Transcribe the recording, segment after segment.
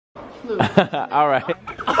All right.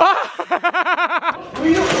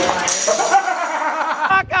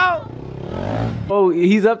 Knockout. Oh,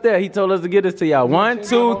 he's up there. He told us to get this to y'all. 1,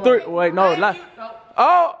 2, 3. Wait, no.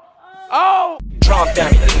 Oh.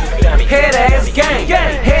 Head ass gang.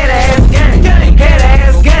 Head ass gang. Head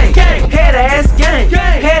ass gang. Head ass gang.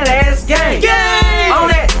 Head ass gang. On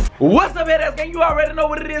that. What's up, head ass gang? You already know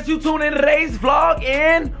what it is. You tune in today's vlog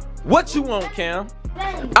and what you want, Cam?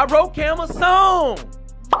 I wrote Cam a song.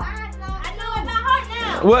 I know it by heart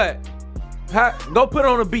now. What? Go put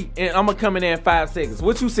on a beat and I'm gonna come in there in 5 seconds.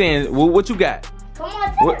 What you saying? What you got? Come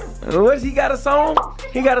on, tell me. What? He got a song?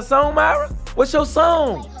 He got a song, Myra? What's your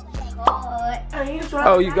song?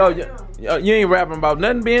 Oh, you go. You ain't rapping about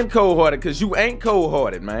nothing being cold-hearted because you ain't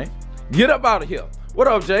cold-hearted, man. Get up out of here. What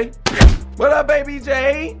up, Jay? What up, baby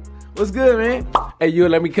Jay? What's good, man? Hey, you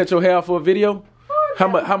let me cut your hair for a video? How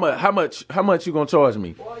much you gonna charge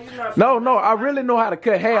me? No, I really know how to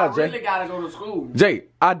cut hair, Jay. I really gotta go to school. Jay,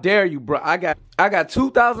 I dare you, bro. I got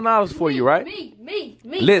 $2,000 for you, right? Me.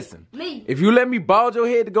 Listen. If you let me bald your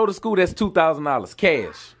head to go to school, that's $2,000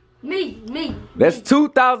 cash. Me. That's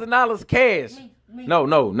 $2,000 cash. No,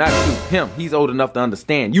 not you. Him. He's old enough to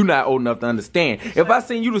understand. You not old enough to understand. If I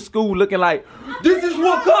send you to school looking like, this is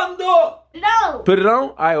Wakanda. No. Put it on?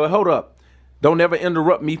 All right, well, hold up. Don't ever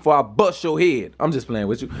interrupt me before I bust your head. I'm just playing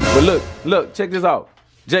with you. But look, check this out.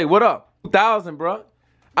 Jay, what up? 2,000, bro.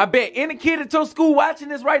 I bet any kid at your school watching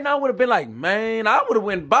this right now would have been like, man, I would have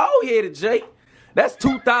went bald-headed, Jay. That's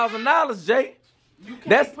 $2,000, Jay. You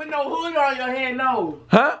can't put no hood on your head, no.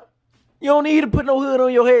 Huh? You don't need to put no hood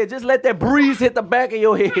on your head. Just let that breeze hit the back of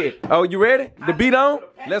your head. Oh, you ready? The beat on?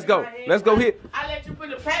 Let's go. Let's go hit. I let you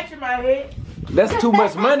put a patch in my head. That's too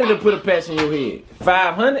much money to put a patch in your head.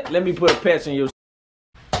 500? Let me put a patch in your.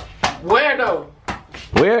 Where though?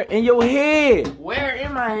 Where? In your head. Where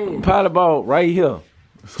in my head? Probably about right here.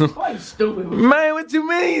 Why you stupid? Man, what you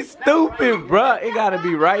mean stupid, bruh? It gotta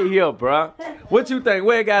be right here, bruh. What you think?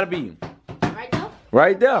 Where it gotta be? Right there?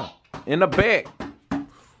 Right there. In the back.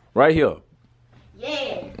 Right here.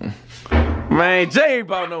 Yeah. Man, Jay ain't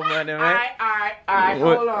bought no money, man. All right.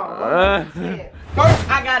 Hold on. First,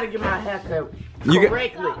 I gotta get my hair cut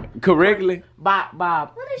correctly. By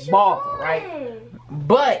ball, right?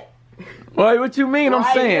 But. Wait, what you mean? I'm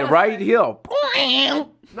saying right here. No.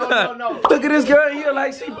 Look at this girl here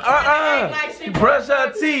like she, she brush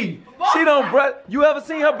her teeth. She don't brush. You ever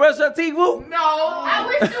seen her brush her teeth, Woo? No. I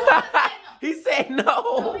wish you would. He said no.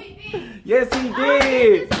 No, he did. Yes, he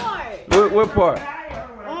did. What part?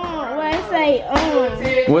 What I say?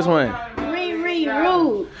 Which one?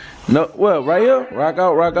 Rude. No, well, right here. Rock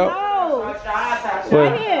out. No. Well,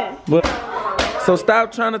 Right here. But, so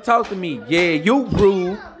stop trying to talk to me. Yeah, you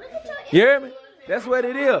rude. You hear me? That's what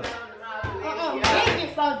it is.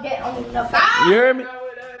 You hear me?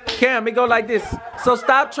 Cam, it go like this. So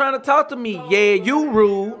stop trying to talk to me. Yeah, you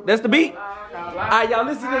rude. That's the beat. Alright, y'all,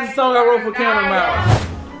 listen to the song I wrote for Cam and Myra.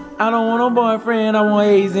 I don't want no boyfriend, I want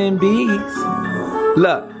A's and B's.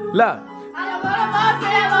 Look. I don't want a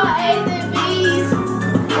boyfriend, I want A's and B's.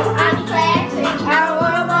 I'm classic. I don't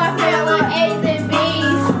want a boyfriend, I want A's and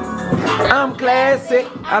B's. I'm classic.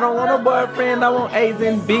 I don't want no boyfriend, I want A's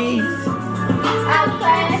and B's. I'm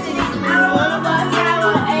classic. I don't want a boyfriend, I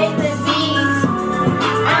want A's and B's.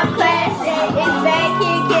 I'm classic. It's bad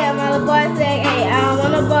kid Kim. My little boy say, hey, I don't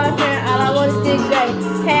want a boyfriend, all I want is this great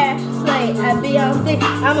hair, slate. I be on stick.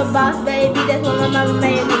 I'm a boss, baby. That's what my mama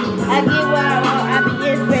made me. I get what I want. I be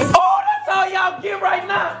inspiration. Oh, that's all y'all get right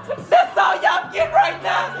now. That's all y'all get right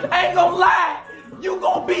now. I ain't gonna lie. You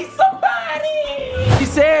gonna be somebody. She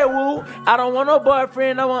said, Woo, I don't want no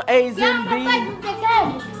boyfriend, I want A's and B's.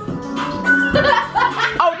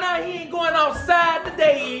 Oh, now he ain't going outside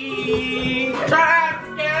today.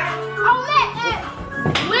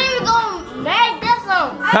 We're gonna make this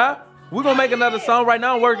song. Huh? We're gonna make another song right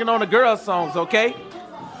now. I'm working on the girl songs, okay?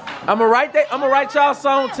 I'm gonna write y'all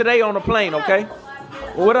song today on the plane, okay?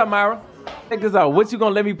 Well, what up, Myra? Check this out. What you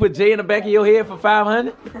gonna let me put Jay in the back of your head for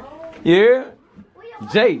 500? Yeah?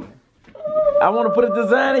 Jay, I wanna put a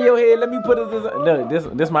design in your head. Let me put a design. Look,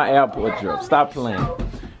 this my airport trip. Stop playing.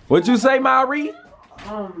 What you say, Myri? I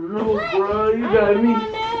don't know, bro. You got me.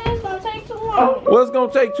 It's gonna take too long. What's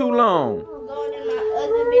gonna take too long? I'm going in my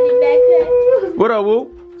ugly bitty backpack. What up, Woo?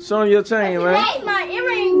 Show me your chain, man. Hey, my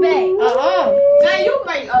earring back. Now you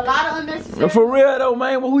make a lot of unnecessary. For real though,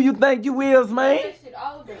 man. Well, who you think you is, man?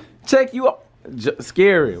 Check you up.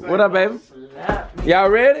 Scary. What up, baby? Y'all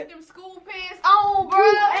ready? Them school pants on,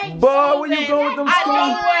 bro. Boy, where you going with them I school?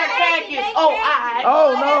 don't wear khakis.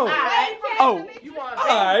 Oh, no. Oh, You want a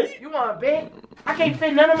alright. bet? You want a bet? I can't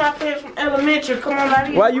fit none of my pants from elementary. Come on out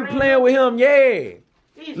here. Why you playing with him? Yeah.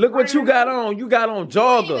 Look what you got on. You got on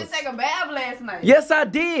joggers. You didn't take a bath last night. Yes, I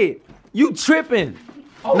did. You tripping.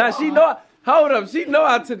 Now she know. Hold up. She know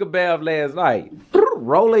I took a bath last night.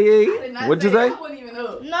 Roll it. What'd you say? I wasn't even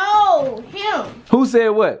up. No, him. Who said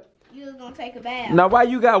what? You was gonna take a bath. Now why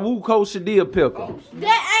you got Woo Coach Shadia pickle?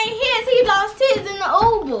 That ain't his. He lost his in the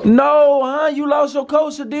Uber. No, huh? You lost your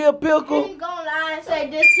Coach Shadia pickle? He gonna lie and say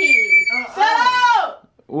this his. Shut up!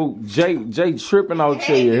 Ooh, Jay tripping out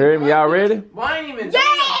here. You heard me? Y'all ready? Boy, I ain't even.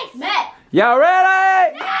 Yes! Matt. Y'all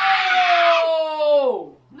ready?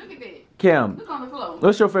 Oh! Look at that. Cam, Look on the floor.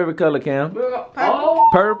 what's your favorite color, Cam? Oh!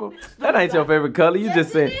 Purple? That ain't your favorite color. You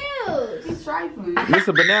just said. He's trifling. This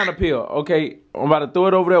a banana peel. Okay, I'm about to throw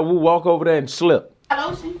it over there. We'll walk over there and slip.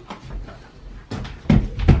 Lotion.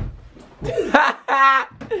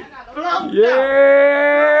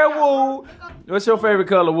 Yeah, Woo. What's your favorite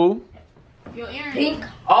color, Woo? Your earring. Pink.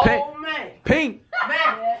 Oh, Pink. man. Pink.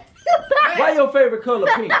 Man. Why your favorite color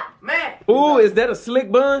pink? Man. Ooh, is that a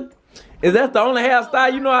slick bun? Is that the only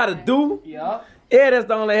hairstyle you know how to do? Yeah. Yeah, that's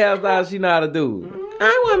the only hairstyle she know how to do.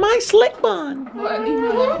 I want my slick bun.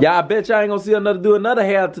 Yeah, I bet y'all ain't gonna see her do another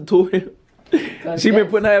hair tutorial. She been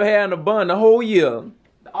putting her hair in a bun the whole year.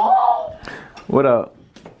 Oh. What up?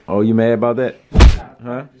 Oh, you mad about that?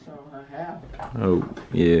 Huh? Oh,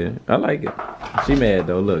 yeah. I like it. She mad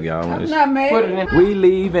though. Look, y'all. I'm not mad. Put it in. We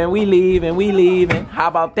leaving, we leaving, we leaving. How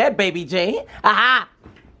about that, baby J? Aha!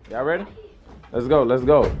 Y'all ready? Let's go, let's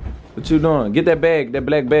go. What you doing? Get that bag, that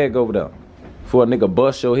black bag over there. Before a nigga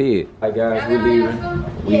bust your head. Alright guys, we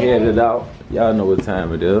leaving. We headed out. Y'all know what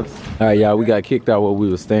time it is. Alright y'all, we got kicked out where we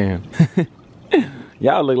was staying.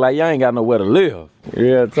 Y'all look like y'all ain't got nowhere to live.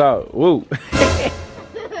 Real talk. Woo.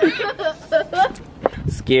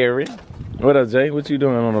 Scary. What up, Jay? What you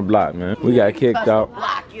doing on the block, man? We got kicked out. The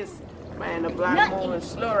block is, man, the block moving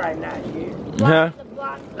slow right now here. Huh?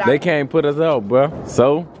 They can't put us out, bro.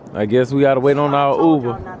 So, I guess we gotta wait on our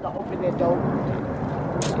Uber. Not to open that door.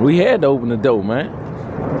 We had to open the door, man.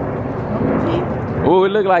 Oh, it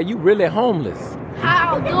look like you really homeless.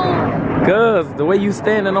 How, dude? Cause the way you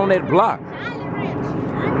standing on that block.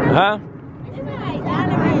 Huh?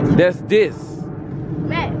 That's this.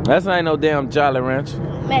 Matt. That's ain't no damn Jolly Rancher.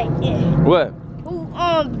 Matt, yeah. What? Who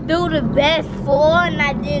do the best for and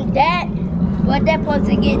I did that? What that supposed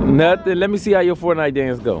to get? Nothing. Let me see how your Fortnite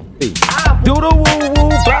dance go. Hey. Do the woo woo,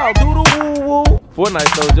 bow. Do the woo woo.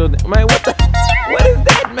 Fortnite told you, man. What the? What is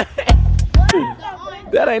that, man?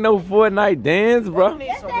 That ain't no Fortnite dance, bro. You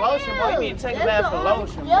need some lotion, boy. You need to take a bath for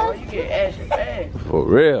lotion, boy. You get ashy fast. For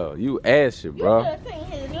real, you ashy, bro. You seen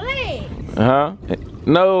his legs. Huh?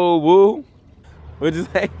 No, woo. What'd you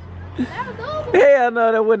say? That was over. Hell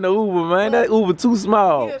no, that wasn't the Uber, man. That Uber too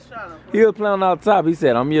small. He was playing out top. He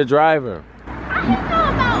said, I'm your driver. How he know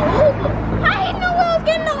about Uber? How he knew we was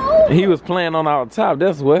getting the Uber? He was playing on our top,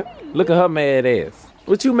 that's what. Look at her mad ass.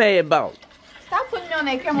 What you mad about? Stop putting me on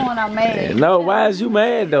that camera when I'm mad. No, why is you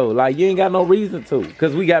mad though? Like you ain't got no reason to.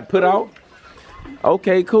 Cause we got put out?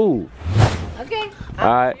 Okay, cool. Okay.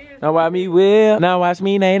 Alright. Now watch me whip. Now watch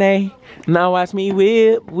me nay nay. Now watch me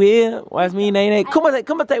whip. Watch me nay nay. Come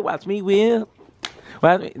on, watch me whip.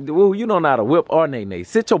 Watch me. Ooh, you don't know how to whip or nay nay.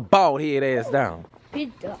 Sit your bald head ass down.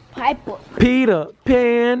 Peter Piper. Peter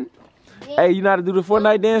Pan. Hey, you know how to do the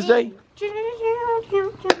Fortnite dance, Jay?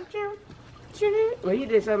 Well, he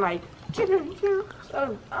did something like,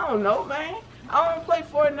 so, I don't know, man. I don't play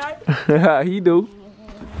Fortnite. He do.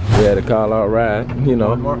 We had to call our ride, you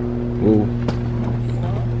know. Ooh.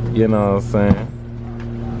 You know what I'm saying?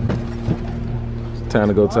 It's time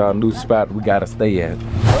to go to our new spot we gotta stay at.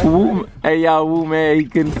 Woo. Hey y'all, Woo man, he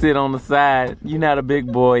couldn't sit on the side. You not a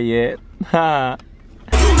big boy yet. Ha.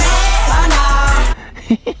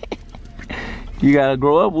 You gotta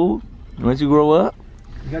grow up, Woo. Once you grow up.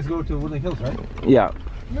 You guys go to Woodland Hills, right? Yeah.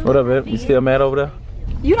 What up, man? You still mad over there?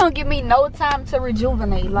 You don't give me no time to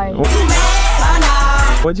rejuvenate, like.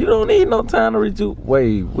 But you don't need no time to rejuvenate.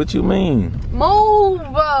 Wait, what you mean? Move!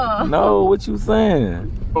 No, what you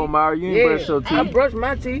saying? Oh, Mario, you ain't brush your teeth. I brush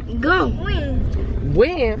my teeth. Go.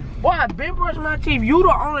 When? Boy, I been brushing my teeth. You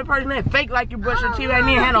the only person that fake like you brush your teeth. I didn't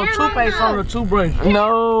even have no toothpaste on the toothbrush.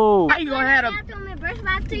 No. How you gonna have a... Brush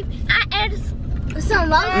my teeth. I added some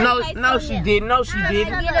lotion. No, she didn't. No, she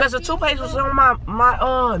didn't. Because the toothpaste was on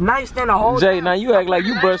my nightstand the whole Jay, time. now you act like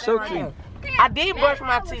you brush your teeth. I did brush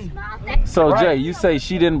my teeth. So Jay, you say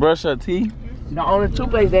she didn't brush her teeth? The only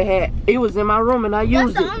toothpaste they had, it was in my room and I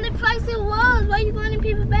used That's it. the only place it was. Why you going in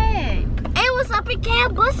people's bag? It was up in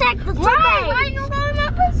Cam Bussack. Right. Why you going in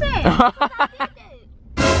my Bussack?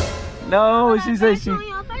 No, she said she.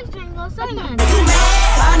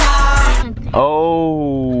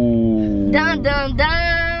 Oh. Dun dun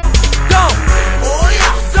dun. Go. Oh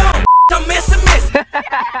yeah.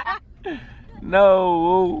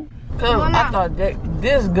 No. I thought that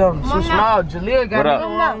this gum too small. Jaleel got the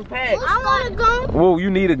wrong pack. I want a gum. Whoa, you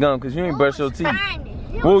need a gum because you ain't brush your teeth.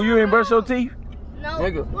 Whoa, you ain't brush your teeth? No.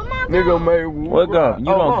 Nigga made What gum? You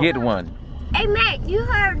gonna get one. Hey, Mac, you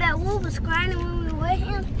heard that Wolf was crying when we were with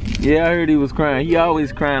him? Yeah, I heard he was crying. He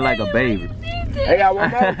always crying like a baby. They got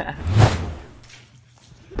one more.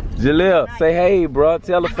 Jaleel, say hey, bro.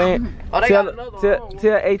 Tell the fan.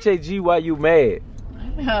 Tell HAG why you mad.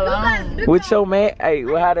 Hello. With your man, hey,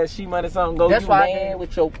 well, how that she money song go? That's you why mad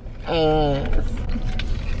with your Man,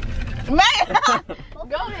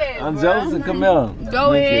 go ahead. I'm Joseph, come here.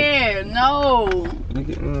 Go ahead. No.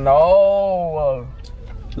 No.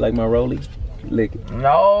 Like my rollie? Lick it.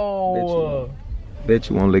 No. Bet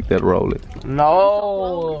you won't lick that rollie.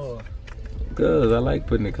 No. Cause I like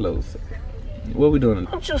putting it close. What we doing?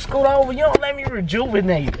 Don't you scoot over? You don't let me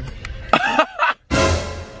rejuvenate.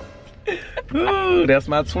 Ooh, that's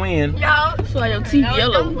my twin. Y'all, so your teeth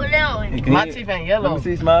yellow. Don't put that on. My teeth ain't yellow. Let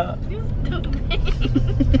me see, smile.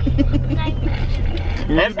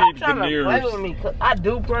 And stop trying to play with me, cause I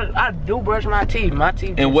do brush my teeth. My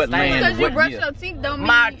teeth. And what stained. land? Because you What brush year? your teeth don't mean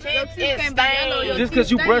My your teeth teeth is can't be yellow. stained. Just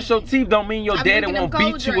because you brush your teeth don't mean your I'm daddy drinking won't them beat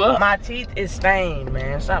cold you drinks. up. My teeth is stained,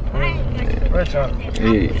 man. Stop playing. Brush up.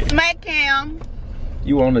 Yeah. Smack him.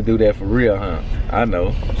 You want to do that for real, huh? I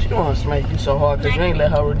know. She wanna smack you so hard because you ain't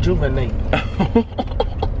let her rejuvenate.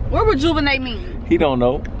 What rejuvenate mean? He don't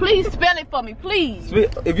know. Please spell it for me, please.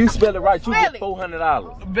 If you spell it right, you Spell get it.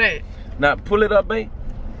 $400. Bet. Now pull it up, babe.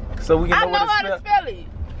 So we can I know know what how to to spell. spell it.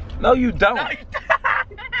 No, you don't.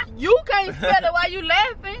 You can't spell it while you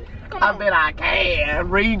laughing. Come I on. bet I can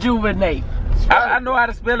rejuvenate. I know how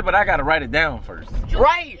to spell it, but I gotta write it down first.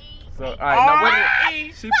 Right. So, all right, now what it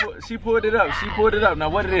is? She pulled it up. She pulled it up. Now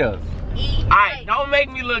what it is? Alright, don't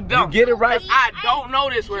make me look dumb. You get it right. I don't know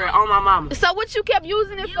this word on my mama. So what you kept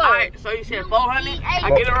using it for? Alright, so you said 400? I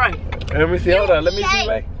get it right. Let me see. Hold on. Let me see,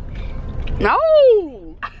 babe. No.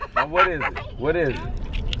 Now what is it? What is it?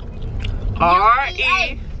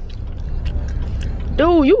 R-E.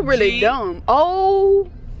 Dude, you really G. dumb. Oh.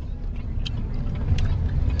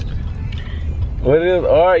 What is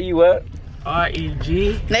R-E what?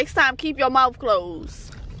 R-E-G. Next time, keep your mouth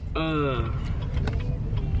closed.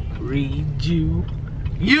 Reju.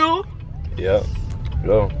 U. Yep.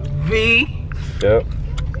 Go. V. Yep.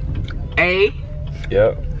 A.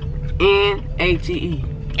 Yep. N-A-T-E.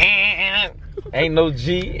 Ain't no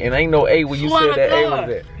G and ain't no A when you Swear said that to A God.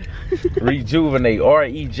 was that. Rejuvenate.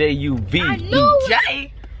 R-E-J-U-V-E.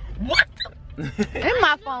 J. What the? In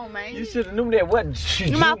my phone, man. You should have knew that. What?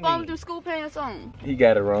 In my phone with the school pants on. He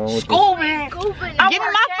got it wrong. School, man. Give me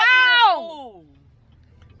my phone.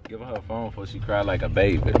 Give her her phone before she cry like a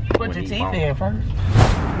baby. Put your teeth in first.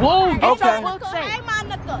 Whoa, get Okay. your book safe.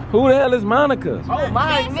 Who the hell is Monica? Oh,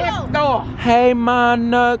 my next door. Hey,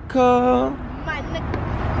 Monica.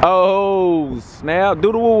 Oh, snap.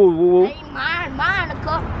 Do the woo woo woo. Hey,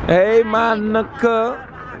 Monica.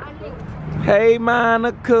 Hey,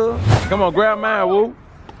 Monica. Come on, grab mine, woo.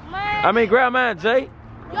 Grab mine, Jay.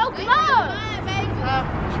 Yo, come on.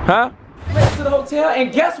 Huh? Back to the hotel,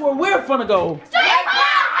 and guess where we're finna go? Jake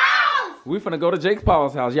Paul's house. We're finna go to Jake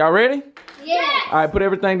Paul's house. Y'all ready? Yeah. All right, put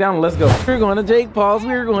everything down and let's go. We're going to Jake Paul's.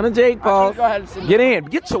 We're going to Jake Paul's. Go ahead and sit. Get in.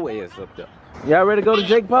 Get your ass up there. Y'all ready to go to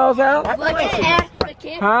Jake Paul's house?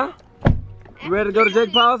 Huh? You ready to go to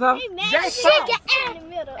Jake Paul's house? Shake your ass in the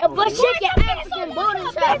middle. But shake your African booty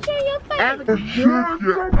shot. African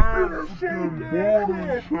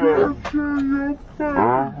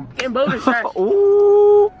booty shot.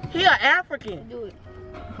 Ooh. He an African.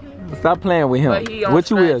 Stop playing with But him. he on What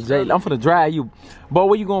you is, scratch, Jay? I'm finna drive you. Boy,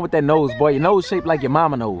 where you going with that nose, boy? Your nose shaped like your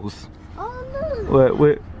mama nose. Oh, no.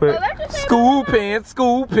 What? School pants,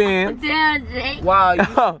 school pants. Damn, Jake. Wow, you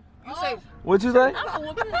say What you say?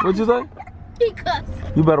 What you say? Because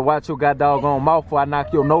You better watch your goddamn mouth before I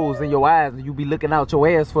knock your nose in your eyes and you be looking out your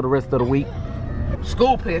ass for the rest of the week.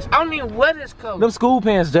 school pants. I don't even wear this coat. Them school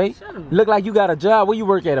pants, Jay. Look like you got a job. Where you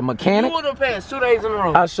work at? A You mechanic? wore them pants 2 days in a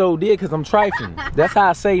row. I sure did because I'm trifling. That's how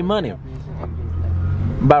I save money.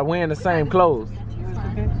 By wearing the same clothes.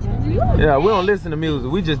 Yeah, we don't listen to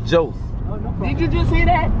music. We just joke. Did you just hear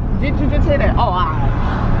that? Did you just hear that? Oh,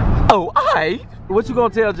 alright. Oh, alright. What you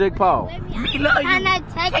gonna tell Jake Paul? Me love you.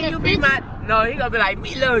 Can you be my... No, he gonna be like,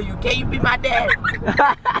 me love you. Can you be my dad?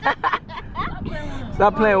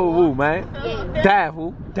 Stop playing with Woo, man. Die,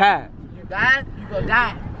 fool. Die. You die, you go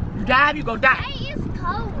die. You die, you go die. hey, it's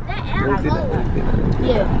cold. That Let air me sit cold. down.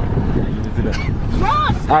 Yeah.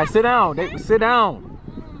 Alright, sit down. Sit down.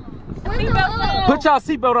 Put y'all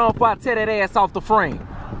seatbelt on before I tear that ass off the frame.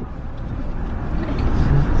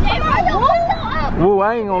 Woo,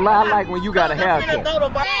 I ain't gonna lie, I like when you got a haircut.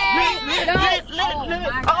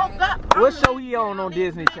 What show he on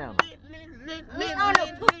Disney Channel?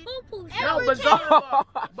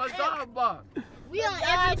 Bizarre Bar. We on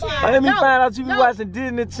every channel. Let me find out you be watching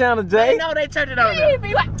Disney Channel, Jay. No, they turned it on.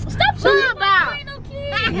 Stop talking about.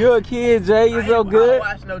 You're a kid, Jay. You're so good. I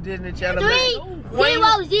don't watch no Disney Channel. 3-0-0. Why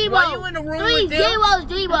you in the room with them?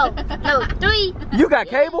 3-0-0. No, 3. You got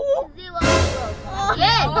cable? 0.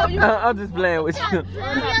 Yeah. I'm just playing with you.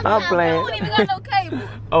 I'm playing. You don't even got no cable.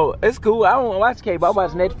 Oh, it's cool. I don't watch cable. I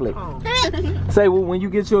watch Netflix. Say, well, when you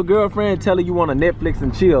get your girlfriend, tell her you want to Netflix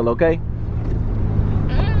and chill, okay?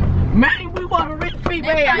 Man, we want a rich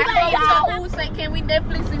female. Who say, can we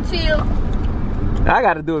Netflix and chill? I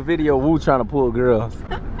got to do a video of Woo trying to pull girls.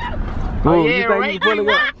 Oh, Woo, yeah, you think right? you can pull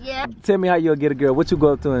a girl? Yeah. Tell me how you'll get a girl. What you go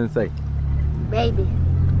up to her and say? Baby.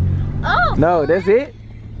 Oh. No, that's it?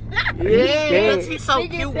 Yeah, he's so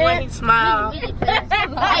cute when he smiles. We're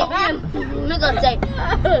gonna say,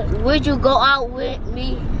 would you go out with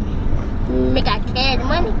me? Make our cash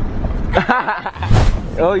money.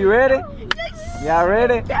 Oh, you ready? Y'all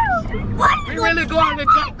ready? We really going to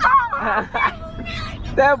get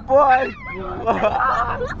That boy.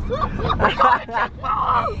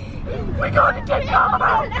 we going to get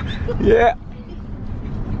Yeah.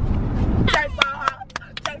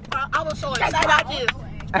 I was so excited about this.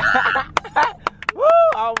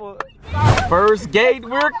 Woo, first gate,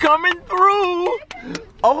 we're coming through.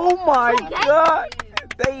 Oh my God.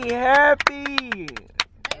 They happy.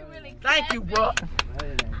 Thank you, bro.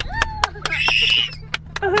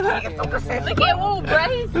 Look at Woo, bro.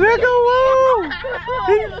 Look at Woo.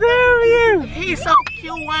 He's serious. He's so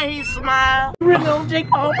cute when he smiles. Really on Jake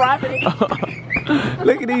Paul property.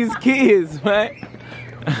 Look at these kids, man.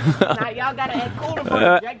 Now y'all gotta act cooler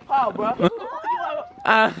for Jake Paul, bro.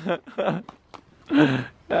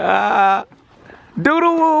 Do the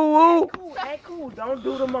woo woo. Act cool, don't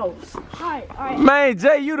do the most. Man,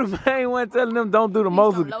 Jay, you the main one telling them don't do the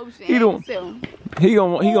most. He gonna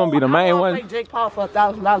be the main one. Pay Jake Paul for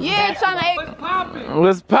 $1,000. Yeah, trying to act.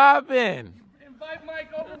 What's poppin'? Invite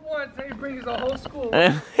Mike over once, and he brings the whole school.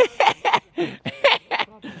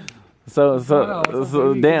 So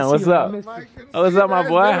damn, what's up? Oh, what's up, my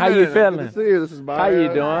boy? How you feeling? This is How you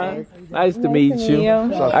doing? Nice to meet you.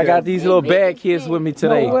 I got these little bad kids with me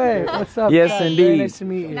today. No way. What's up? Yes, Chad? indeed. Nice to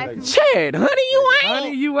meet you. Chad, honey, you ain't.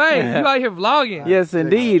 Honey, you ain't. You out here vlogging. Yes,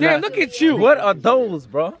 indeed. Damn, look at you. What are those,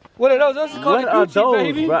 bro? What are those? Those are called What are Gucci, those,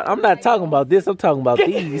 baby. bro? I'm not talking about this. I'm talking about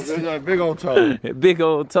these. Big old toe. Big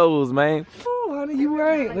old toes, man. Oh, honey, you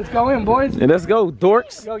ain't. Let's go in, boys. And let's go,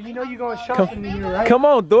 dorks. Yo, you know you're going shopping in here, right? Come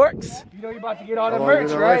on, dorks. You know you're about to get all the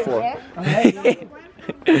merch, right?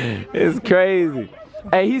 It's crazy.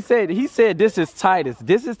 Hey, he said this is Titus.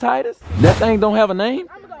 This is Titus? That thing don't have a name?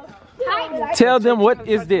 Tell them what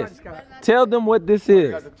is this. Tell them what this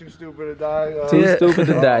is. Too stupid to die. Too stupid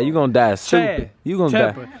to die. You gonna die stupid. You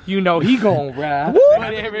gonna die. You know he gonna ride.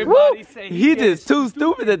 What everybody say. He just too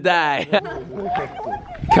stupid to die.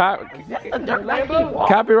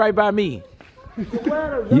 Copyright by me.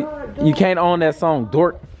 You can't own that song,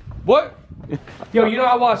 dork. What? Yo, you know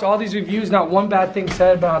I watched all these reviews, not one bad thing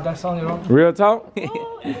said about that song at all. Real talk?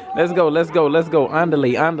 Let's go.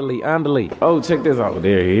 Andale, andale, andale. Oh, check this out.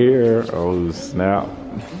 They're here. Oh, snap.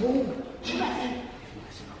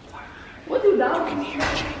 What do dogs? You can hear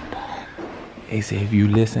Jake Paul. They say if you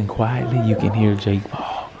listen quietly, you can hear Jake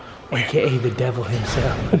Paul. AKA the devil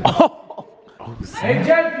himself. Oh, Hey,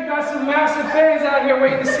 Jeff, you got some massive fans out here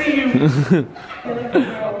waiting to see you.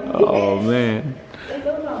 Oh, man.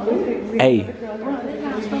 Hey.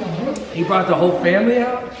 He brought the whole family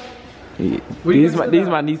out? These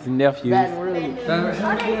my niece and nephews.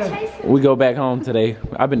 We go back home today.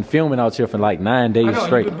 I've been filming out here for like 9 days I know,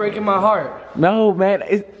 straight. you've been breaking my heart. No, man.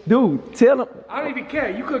 Dude, tell them. I don't even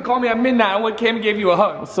care. You could call me at midnight and came and gave you a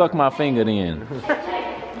hug. Suck my finger then.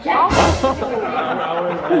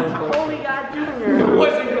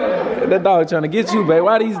 That dog trying to get you, babe.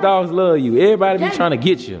 Why these dogs love you? Everybody be trying to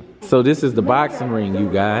get you. So this is the boxing ring, you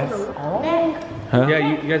guys. Huh?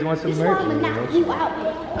 Yeah, you guys want some merch?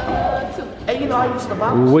 Hey, you know I used to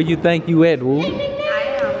box. Where you think you at, Woo? Ready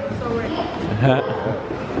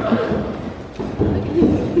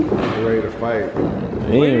to fight.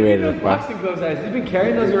 He ain't ready to fight. Boxing gloves at? You've been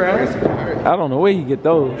carrying those around? I don't know where you get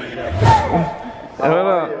those. Hold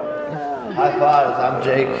up. High fives, I'm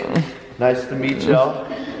Jake. Nice to meet y'all.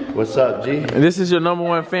 What's up, G? This is your number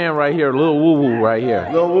 1 fan right here, Lil Woo Woo right here.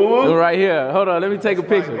 Lil Woo Woo? Right here. Hold on, let me take a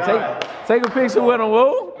picture. Take a picture with him,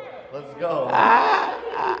 Woo. Let's go.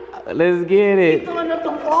 Let's get it.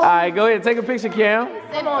 All right, go ahead. Take a picture, Cam.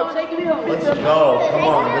 Let's go. Come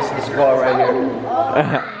on, this is the squad right here.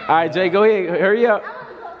 All right, Jay, go ahead. Hurry up.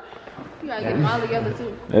 You gotta get them all together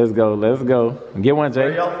too. Let's go. Let's go. Get one,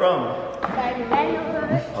 Where Jay. y'all from?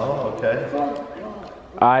 Oh, okay.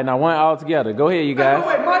 All right, now one all together. Go ahead, you guys.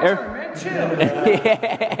 Wait, my turn, man. Chill.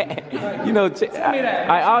 You know, all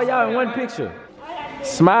right, all y'all in one picture.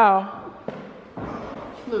 Smile.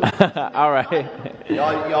 All right.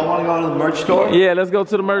 Y'all want to go to the merch store? Yeah, let's go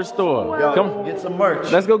to the merch store. Yo, Come. get some merch.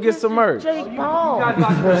 Let's go get some merch. Let's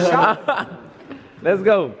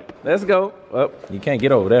go. Let's go. Oh, you can't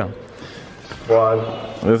get over there.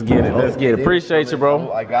 Squad. Let's get it. Let's get it. Appreciate you,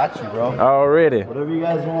 bro. I got you, bro. Already. Whatever you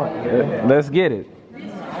guys want. Let's get it.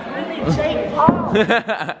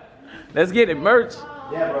 Let's get it. Merch.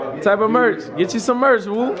 Yeah, bro. Type of merch. Get you some merch,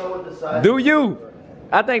 woo. Do you?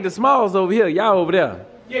 I think the small's over here. Y'all over there.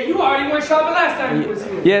 Yeah, you already went shopping last time you was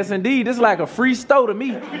here. Yes, indeed. This is like a free store to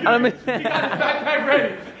me. I mean, Backpack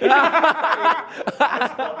ready.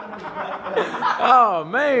 oh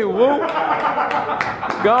man, woo.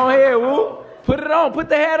 Go ahead, woo. Put it on. Put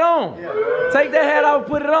the hat on. Take that hat off.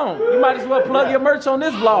 Put it on. You might as well plug your merch on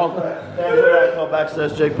this vlog. Thanks for that. Call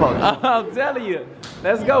backslash Jake Punk. I'm telling you.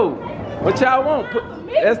 Let's go. What y'all want?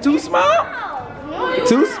 That's too small?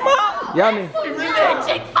 Too small? Y'all need.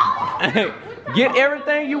 Get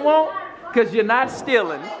everything you want, because you're not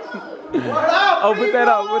stealing. Oh, put that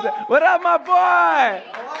up. What up, my boy?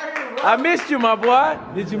 I missed you, my boy.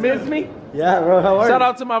 Did you miss me? Yeah, bro. How are Shout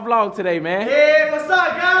out to my vlog today, man. Hey, what's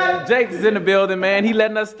up, guys? Jake's in the building, man. He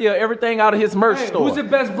letting us steal everything out of his merch store. Who's the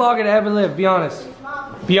best vlogger to ever live? Be honest.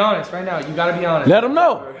 Be honest right now. You gotta be honest. Let him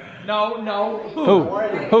know. No.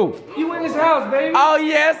 Who? You in his house, baby. Oh,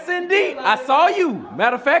 yes, indeed. I saw you.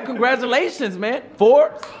 Matter of fact, congratulations, man.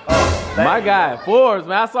 Forbes. My guy, Forbes,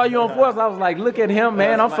 man. I saw you on Forbes. I was like, look at him,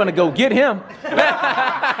 man. I'm finna go get him.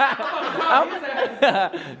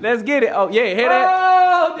 Let's get it. Oh, yeah, hear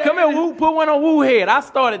that? Come here, Woo. Put one on Woo head. I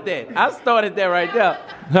started that right there.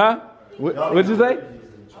 Huh? What'd you say?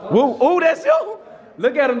 Woo. Oh, that's you.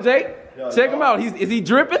 Look at him, Jake. Check him out. Is he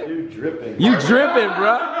dripping? you? Dripping. You dripping,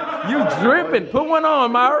 bro. You dripping. Put one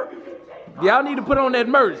on, Myra. Y'all need to put on that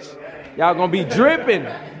merch. Y'all gonna be dripping.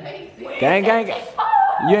 Gang, gang, gang.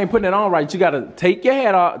 You ain't putting it on right. You gotta take your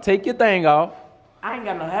hat off, take your thing off. I ain't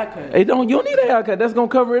got no haircut. Hey, you don't need a haircut. That's gonna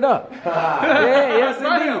cover it up. Yeah, yes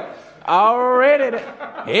indeed. Already,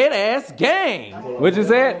 head ass gang. What you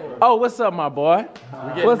said? Oh, what's up, my boy?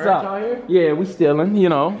 What's up? Yeah, we stealing. You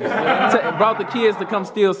know, brought the kids to come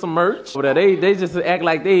steal some merch. They just act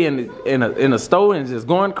like they in a store and just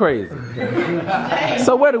going crazy.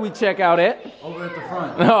 So where do we check out at? Over at the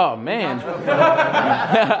front. Oh man.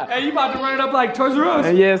 Hey, you about to run it up like Toys R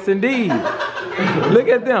Us? Yes, indeed. Look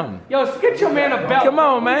at them. Yo, get your man a belt. Come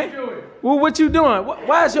on, man. Well, what you doing?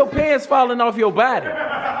 Why is your pants falling off your body?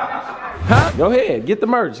 Huh? Go ahead, get the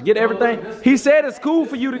merch, get everything. He said it's cool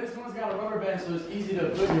for you to. This one's got a rubber band, so it's easy to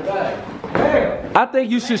put in your bag. I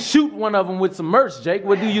think you should shoot one of them with some merch, Jake.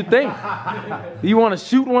 What do you think? You want to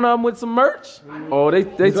shoot one of them with some merch? Oh, they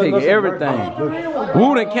take everything.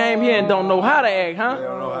 Who done came here and don't know how to act,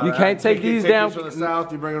 huh? You can't take these down. From the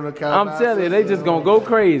south, you bring them to California. I'm telling you, they just gonna go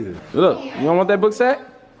crazy. Look, you don't want that book sack?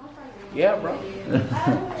 Yeah, bro.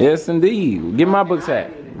 Yes, indeed. Get my book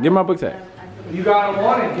sack. Get my book sack. You gotta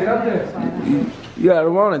want it. Get up there. You gotta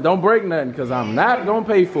want it. Don't break nothing, because I'm not gonna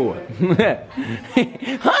pay for it.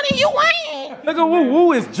 Honey, you ain't. Look at Woo.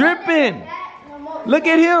 Woo is dripping. Look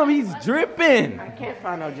at him. He's dripping. I can't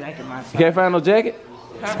find no jacket myself. You can't find no jacket?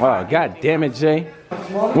 Oh, God damn it, Jay.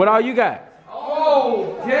 What all you got?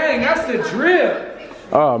 Oh, dang, that's the drip.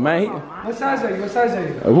 Oh, man. What size are you? What size are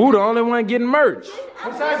you? Woo the only one getting merch.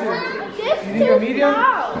 What size are you? You need a medium?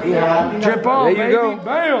 Yeah. Drip on, There you baby. go.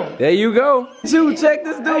 Bam. There you go. Dude, check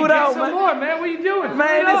this dude Hey, get out, some man. more, man. What you doing?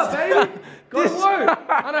 Man, Hurry up, this- baby. Go to work.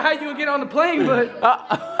 I don't know how you gonna get on the plane, but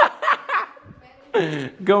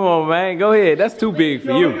Come on, man. Go ahead. That's too big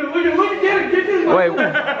for you. Look at get this. Wait.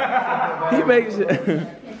 He makes it.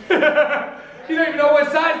 You don't even know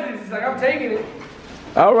what size it is. He's like, I'm taking it.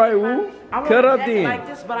 All right, Woo. I want Cut a up jacket then. like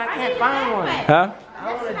this, but I can't find one. Huh?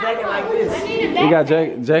 I want a jacket like this. We got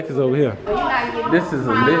jackets over here. This is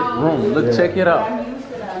a lit room. Look, check it out.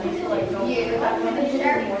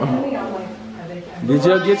 Did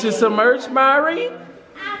you get you some merch, Mari?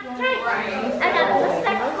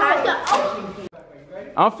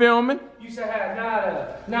 I'm filming. You said had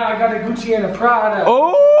nada. Now I got a Gucci and a Prada.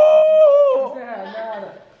 Oh! You said had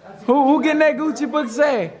nada. Who getting that Gucci book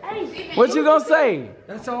say? What you gonna say?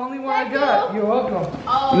 That's the only one I got. You're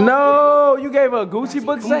welcome. No, you gave her a Gucci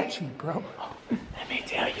book say? Gucci, bro. Let me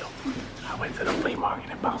tell you. I went to to the flea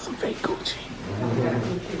market and bought some fake Gucci.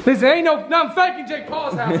 Listen, ain't nothing fake in Jake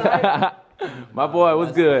Paul's house. Right? My boy,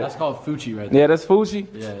 what's good? That's called Fucci right there. Yeah, that's Fucci?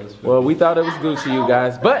 Yeah, that's Fucci. Well, we thought it was Gucci, you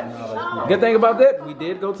guys. But, good thing about that, we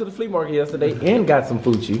did go to the flea market yesterday and got some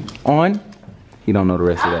Fucci on. He don't know the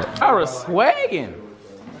rest of that. I was swagging.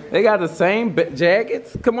 They got the same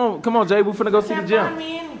jackets. Come on, Jay, we finna go see the gym.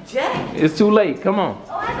 It's too late, come on.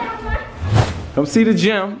 Come see the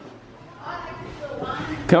gym.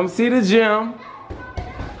 Come see the gym.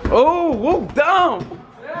 Oh, woo, dumb.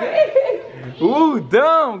 Woo,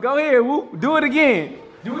 dumb. Go ahead, woo. Do it again.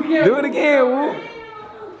 Do it again, woo.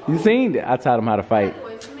 You seen that? I taught him how to fight.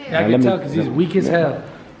 Yeah, I can tell because he's weak as hell.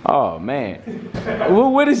 Oh, man. Woo,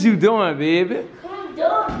 what is you doing, baby?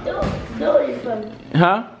 Do it for me.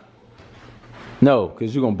 Huh? No,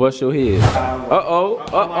 because you're going to bust your head. Uh-oh.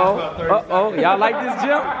 Y'all like this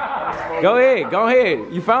gym? Go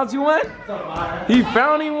ahead. You found you one? He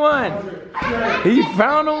found him one. He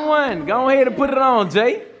found him one. Go ahead and put it on,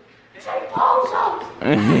 Jay.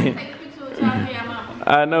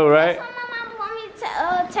 I know, right? My mom want me to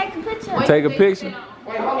take a picture. Take a picture.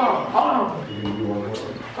 Wait, hold on.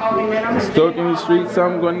 Call me, man. I'm Stalking the street,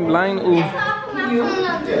 something going blind. Ooh. That's all for my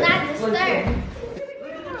phone, do not disturb.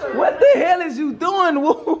 What the hell is you doing,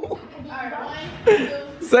 woo?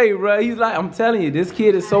 Say, bro, he's like, I'm telling you, this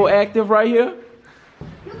kid is so active right here.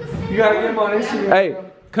 You gotta get him on Instagram. Hey,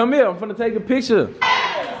 come here, I'm finna take a picture.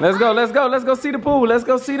 Let's go see the pool. Let's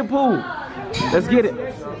go see the pool. Let's get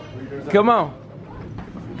it. Come on.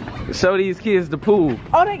 Show these kids the pool.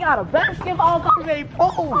 Oh, they got a basketball court in their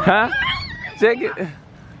pool. Huh? Check it.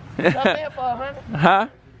 Jump in for 100. Huh?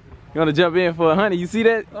 You wanna jump in for 100? You see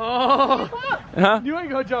that? Oh. Huh? You ain't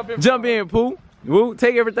gonna jump in. Jump in, Pooh. Woo,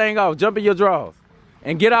 take everything off. Jump in your drawers.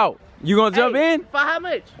 And get out. You gonna jump in? For how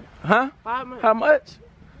much? Huh? How much? How much?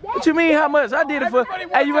 What you mean how much? I did it for.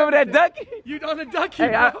 Hey, you remember that ducky? You done the ducky,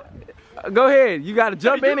 Hey, go ahead. You gotta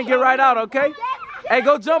jump in and get right out, okay? Hey,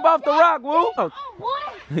 go jump off the rock, Woo.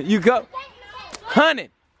 What? You go. 100.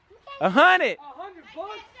 100.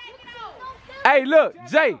 Hey, look,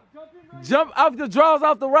 Jay. Jump off the drawers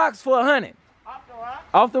off the rocks for 100.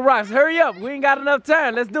 Off the rocks. Hurry up. We ain't got enough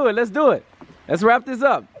time. Let's do it. Let's wrap this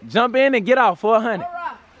up. Jump in and get out for 100.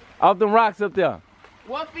 Off them rocks up there.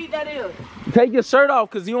 What feet that is? Take your shirt off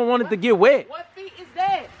because you don't want it to get wet. What feet is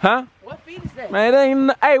that? Huh? What feet is that? Man, it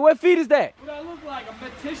ain't. Hey, what feet is that? What do I look like? A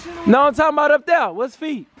petition? No, I'm talking about up there. What's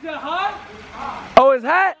feet? Is that hot? Oh, it's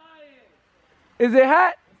hot? Is it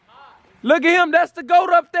hot? Look at him. That's the goat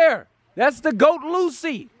up there. That's the goat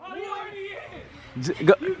Lucy. Oh, you already in.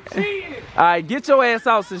 You cheated. All right, get your ass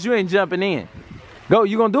out since you ain't jumping in. Go,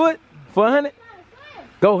 you gonna do it for 100?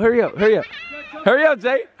 Go, hurry up. Hurry up,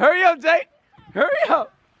 Jay. Hurry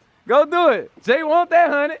up. Go do it. Jay want that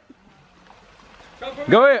 100.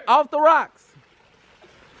 Go ahead, off the rocks.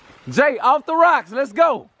 Jay, off the rocks. Let's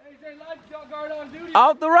go. Hey, Jay, lifeguard on duty.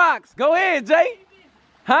 Off the rocks. Go ahead, Jay.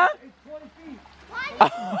 Huh?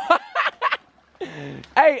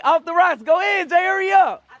 Hey, off the rocks. Go ahead, Jay. Hurry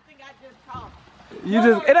up. I think I just talked.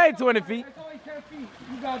 It ain't 20 feet. It's only 10 feet.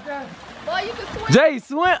 You got that. Boy, you can swim. Jay,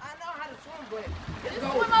 swim. I know how to swim, but Just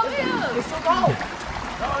swim over here. it's so cold.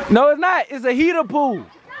 No, it's not. It's a heater pool.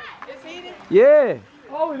 It's heated. Yeah.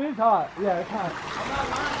 Oh, it is hot. Yeah, it's hot.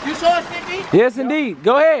 You saw it, Sticky? Yes, indeed.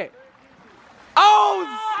 Go ahead. Oh,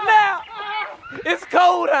 snap. It's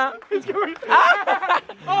cold, huh? It's going.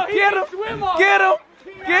 Oh, get him. Get him.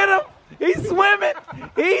 Get him. He's swimming.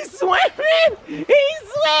 He's swimming. He's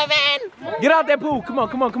swimming. Get out that pool. Come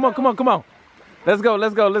on. Let's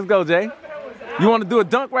go, Jay. You want to do a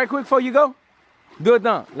dunk right quick before you go? Do a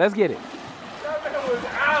dunk. Let's get it.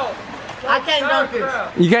 I can't dunk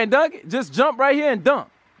this. You can't dunk it? Just jump right here and dunk.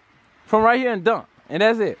 From right here and dunk. And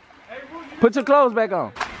that's it. Put your clothes back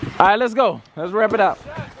on. All right, let's go. Let's wrap it up.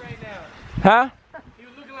 Huh? You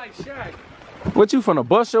looking like Shaq. What you finna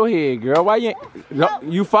bust your head, girl? Why you ain't,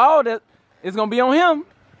 you fall, that it's gonna be on him.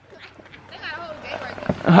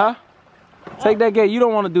 Huh? Take that gate. You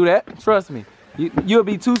don't want to do that. Trust me. You'll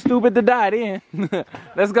be too stupid to die then.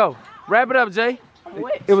 Let's go. Wrap it up, Jay.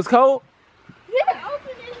 It was cold? Yeah,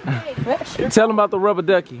 open this. Tell him about the rubber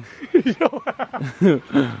ducky. Yo,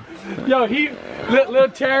 little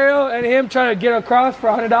Terrio and him trying to get across for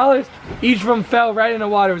 $100. Each of them fell right in the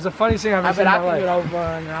water. It was the funniest thing I've ever seen in my life.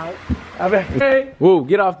 over now. I bet. Hey. Whoa,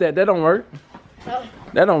 get off that. That don't work.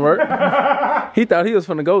 That don't work. He thought he was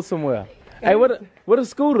finna go somewhere. Hey, what a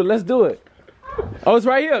scooter. Let's do it. Oh, it's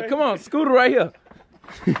right here. Come on, scooter right here.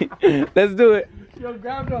 Let's do it. Yo,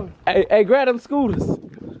 grab them. Hey, grab them scooters.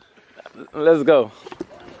 Let's go.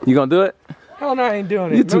 You gonna do it? Hell no, I ain't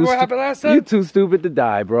doing it. Remember what happened last time? You too stupid to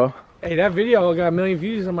die, bro. Hey, that video got 1 million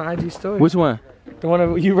views on my IG story. Which one? The one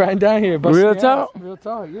of you riding down here. Real talk? Real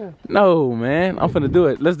talk, yeah. No, man. I'm finna do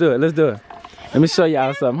it. Let's do it. Let's do it. Let me show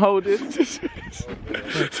y'all something. Hold this.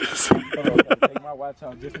 Hold on, take my watch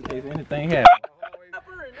off just in case anything happens.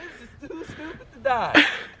 This is too stupid to die.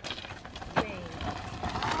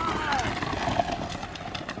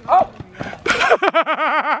 Oh!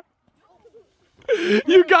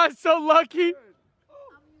 You got so lucky.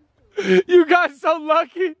 You got so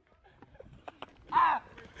lucky.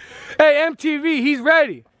 Hey, MTV, he's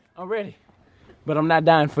ready. I'm ready. But I'm not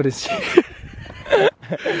dying for this shit.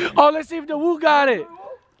 Oh, let's see if the Woo got it.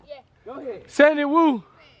 Yeah. Go ahead. Send it, Woo.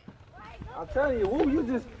 I'm telling you, Woo, you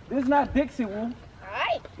just, this is not Dixie, Woo.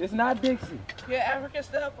 Alright. It's not Dixie. Get African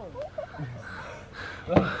stuff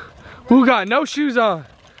on. Woo got no shoes on.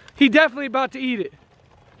 He definitely about to eat it.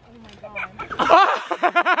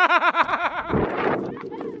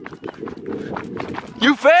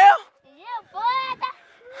 You fell? Yeah, but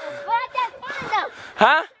that's fun though.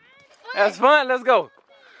 Huh? That's fun. Let's go.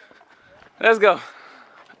 Let's go.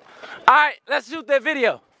 All right, let's shoot that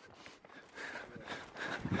video.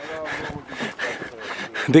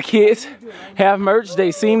 The kids have merch.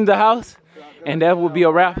 They seamed the house, and that will be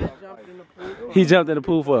a wrap. He jumped in the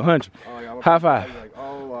pool for 100. High five.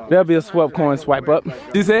 There'll be a swap coin swipe up.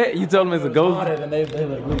 You said? You told them it's a ghost?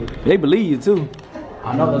 They believe you too.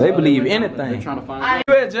 They believe anything.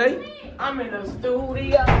 You at, Jay? I'm in the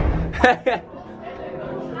studio.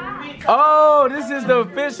 Oh, this is the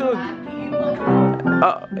official.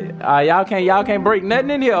 Y'all can't break nothing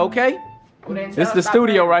in here, okay? This is the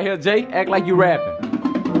studio right here, Jay. Act like you rapping.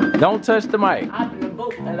 Don't touch the mic. I'm in the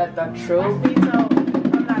booth and let the truth be told.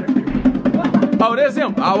 I'm not a freak. Oh, there's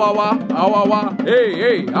him. Awawa, awawa, hey,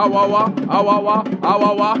 hey, awawa, awawa,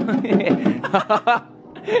 awawa.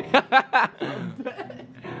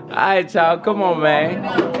 All right, y'all, come on, man.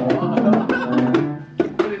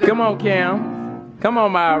 Come on, Cam. Come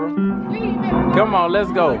on, Myra. Come on,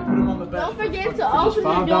 let's go. Don't forget to open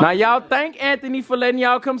the door. Now, y'all thank Anthony for letting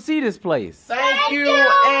y'all come see this place. Thank you,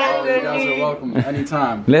 Anthony. You guys are welcome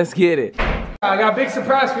anytime. Let's get it. I got a big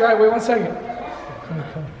surprise for you. All right, wait 1 second.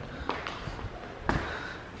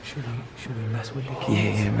 Should we mess with the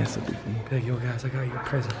kids? Yeah, mess with the thing. Be like, yo, guys, I got you a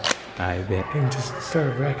present. I bet. And just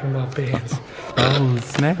start racking my bands. Oh,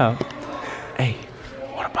 snap. Hey,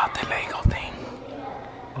 what about the Lego thing?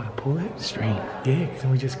 Oh, to pull it? String. Yeah,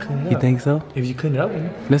 can we just clean it up? You think so? If you clean it up,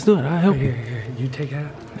 then Let's do it. I'll help you. here, you take half.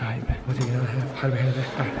 All right, man. We'll take another half. How do we handle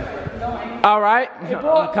that? All right. Hey,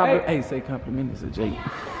 Paul, Hey, say compliment to Jake.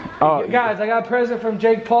 Oh, guys, I got a present from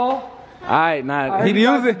Jake Paul. All right, now He's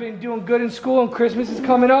been doing good in school, and Christmas is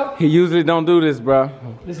coming up. He usually don't do this, bro.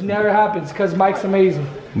 This never happens because Mike's amazing.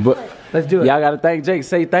 But Let's do it. y'all gotta thank Jake.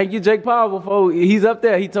 Say thank you, Jake Paul, before he's up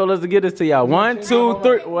there. He told us to get this to y'all. 1, 2,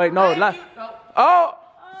 3. Wait, no. Oh.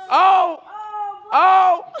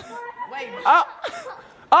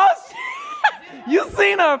 Shit. You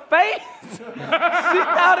seen her face? She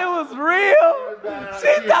thought it was real.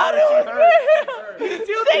 She thought it was real. He's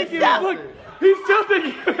still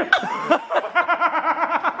thinking.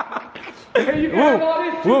 Hey, you can have all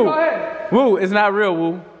this too. Go ahead. Woo, it's not real,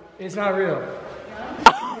 Woo. It's not real.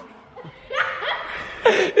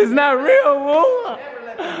 It's not real, Woo.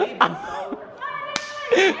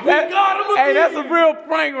 Hey, that's a real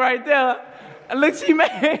prank right there. Look, she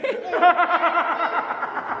mad.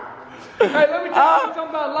 Hey, let me tell you something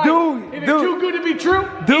about life. Dude, if it's too good to be true,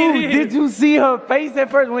 Dude, did you see her face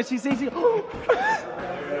at first when she sees you?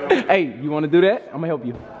 Hey, you want to do that? I'm gonna help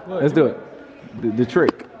you. Let's do it. The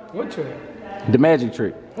trick. What trick? The magic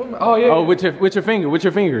trick. Oh yeah. Oh, with your finger. With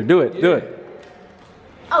your finger. Do it. Do it.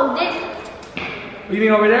 Oh, this. You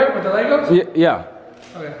mean over there with the Legos? Yeah.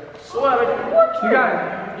 Okay. What? You got it.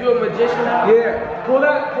 You a magician now? Yeah. Pull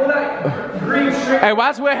that green string. Hey,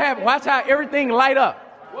 watch what happens. Watch how everything light up.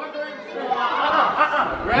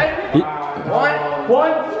 Ready?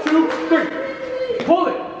 1, 2, 3. Pull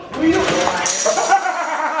it.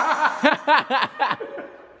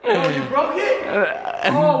 Oh, you broke it?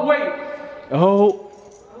 Oh, wait. Oh.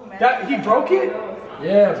 He broke it?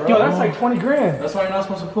 Yeah, bro. Yo, that's like 20 grand. That's why you're not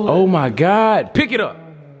supposed to pull it. Oh my God. Pick it up.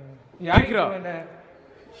 Yeah, Pick it up.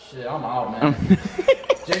 Shit, I'm out, man.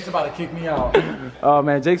 Jake's about to kick me out. Oh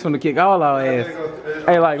man, Jake's gonna kick all our ass.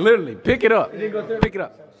 Hey, like literally, pick it up. Pick it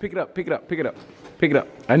up. Pick it up. Pick it up. Pick it up. Pick it up.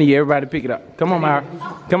 I need everybody to pick it up. Come on, Myra.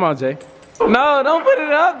 Come on, Jay. No, don't put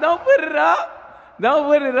it up. Don't put it up. Don't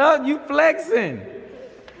put it up. You flexing.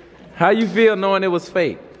 How you feel knowing it was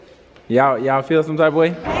fake? Y'all feel some type of way?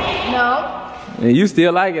 No. And you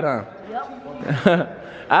still like it, huh? Yep.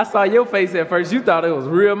 I saw your face at first. You thought it was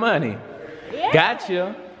real money. Yeah.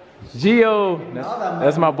 Gotcha. Gio,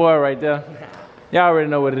 that's my boy right there. Y'all already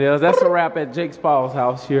know what it is. That's a wrap at Jake's Paul's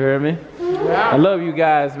house, you heard me? I love you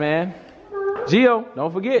guys, man. Gio,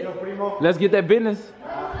 don't forget, let's get that business.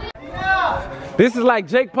 This is like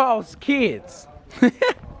Jake Paul's kids.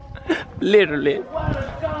 Literally.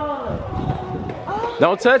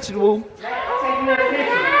 Don't touch it, Woo.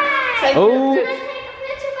 Oh.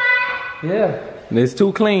 Yeah. It's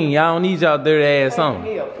too clean. Y'all don't need y'all dirty ass on.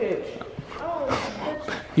 You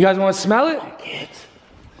guys want to smell it?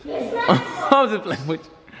 I'm just playing with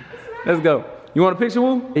you. Let's go. You want a picture,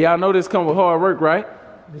 Woo? Y'all know this come with hard work, right?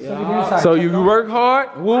 Yeah. So you work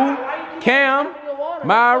hard, Woo, Cam,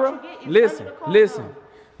 Myra, listen,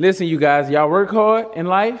 you guys. Y'all work hard in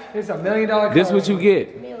life. It's $1 million car. This what you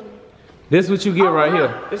get. This what you get right here.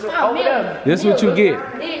 This what you get.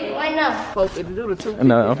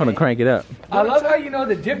 No, I'm gonna crank it up. I love how you know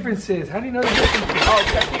the differences. How do you know the differences? Oh,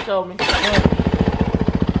 he told me.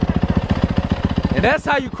 And that's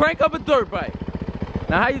how you crank up a dirt bike.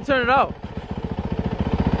 Now how you turn it off?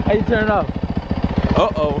 How you turn it off?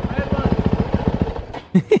 Uh-oh.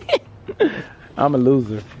 I'm a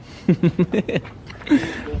loser.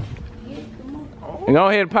 Go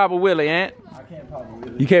ahead and pop a wheelie, Aunt. I can't pop a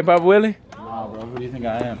wheelie. You can't pop a wheelie? Nah, bro. Who do you think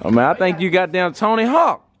I am? Oh man, I think you got down Tony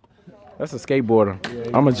Hawk. That's a skateboarder.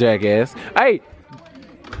 Yeah, I'm a jackass. Hey!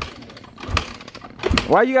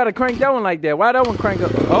 Why you gotta crank that one like that? Why that one crank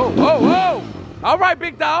up? Oh, oh, oh! All right,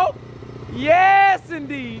 big dog. Yes,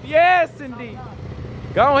 indeed. Yes, indeed.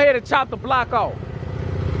 Go ahead and chop the block off.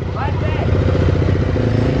 Like that.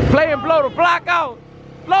 Play and blow the block out.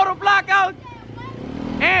 Blow the block out.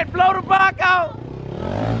 And blow the block out.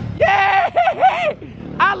 Yeah!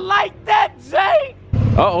 I like that, Jay.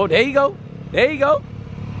 Uh-oh, there you go. There you go.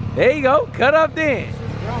 There you go. Cut up then.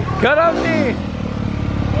 Cut up then.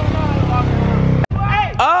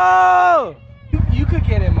 Oh! You could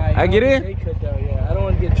get in, Mike. I get in? They could though, yeah. I don't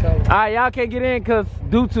want to get in trouble. All right, y'all can't get in because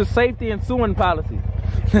due to safety and suing policies.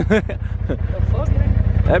 That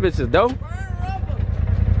bitch is dope.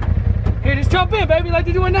 Here, just jump in, baby, like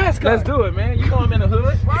they do in NASCAR. Let's do it, man. You know I'm in the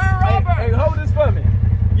hood. Hey, hold this for me.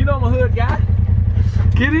 You know I'm a hood guy.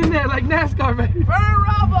 Get in there like NASCAR, baby. Burn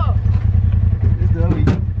rubber. This is what we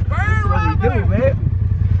do, man.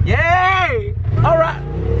 Yay! All right.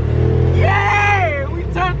 Yay! We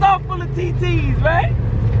turned off full of TTs, man.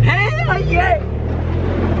 Hell yeah!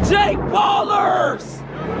 Jake Ballers!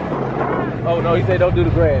 Oh no, he said don't do the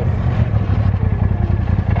grass.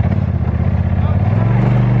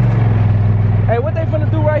 Hey, what they finna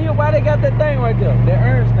do right here? Why they got that thing right there? That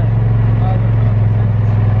orange thing.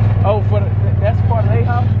 Oh, that's part of their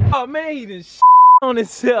house? Oh man, he done on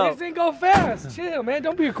himself. This didn't go fast. Chill, man.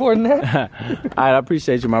 Don't be recording that. Alright, I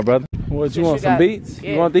appreciate you, my brother. What, you want some beats?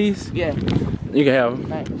 Yeah. You want these? Yeah. You can have them.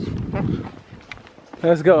 Thanks.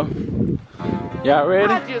 Let's go. Y'all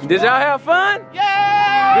ready? Did y'all have fun?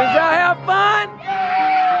 Yeah! Did y'all have fun?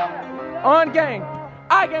 Yeah! On gang.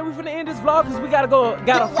 Alright, gang, we finna end this vlog because we got a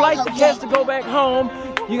flight to catch to go back home.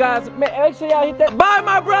 You guys, make sure y'all hit that. Bye,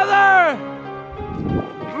 my brother!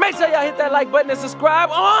 Make sure y'all hit that like button and subscribe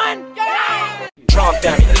on. Yeah!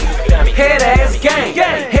 Head ass gang.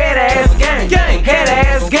 Head